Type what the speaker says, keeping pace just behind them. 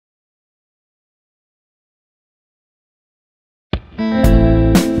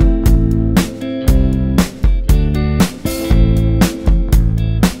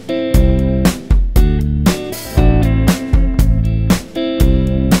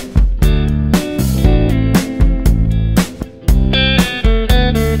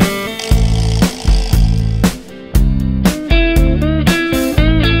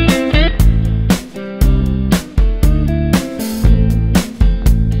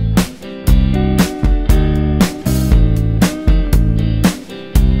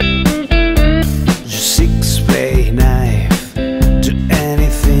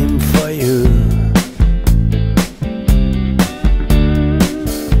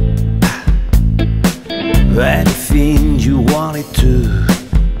42.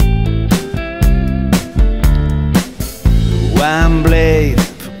 One blade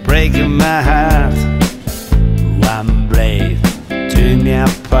for breaking my heart, one blade tearing me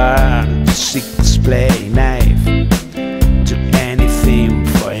apart. A six-blade knife, do anything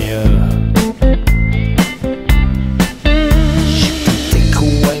for you. You can take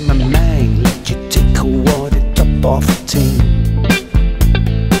away my mind, let you take away the top of the team.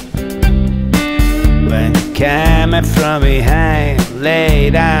 When you came from behind, lay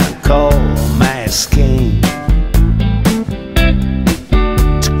down cold on my skin.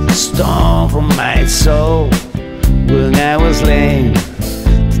 Took a stone from my soul when I was lame.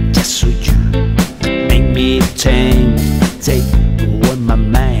 Just with you, make me tame. Take away my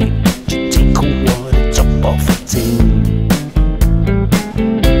mind, you take away the top of the team.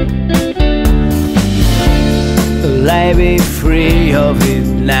 Let me free of it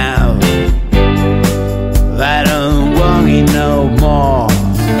now. I don't want it no more.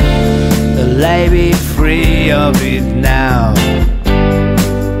 Let me free of it now.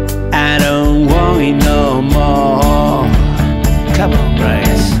 I don't want it no more. Come on,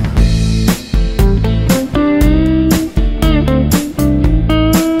 Bryce.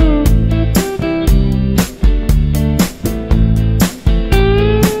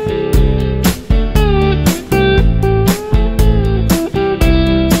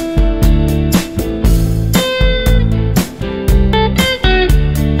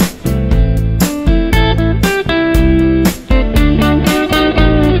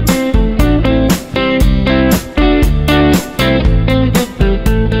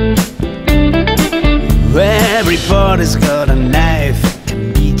 Everybody's got a knife, it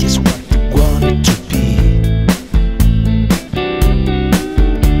can be just what they want it to be.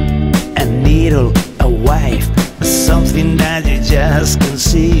 A needle, a wife, something that you just can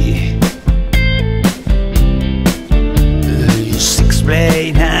see.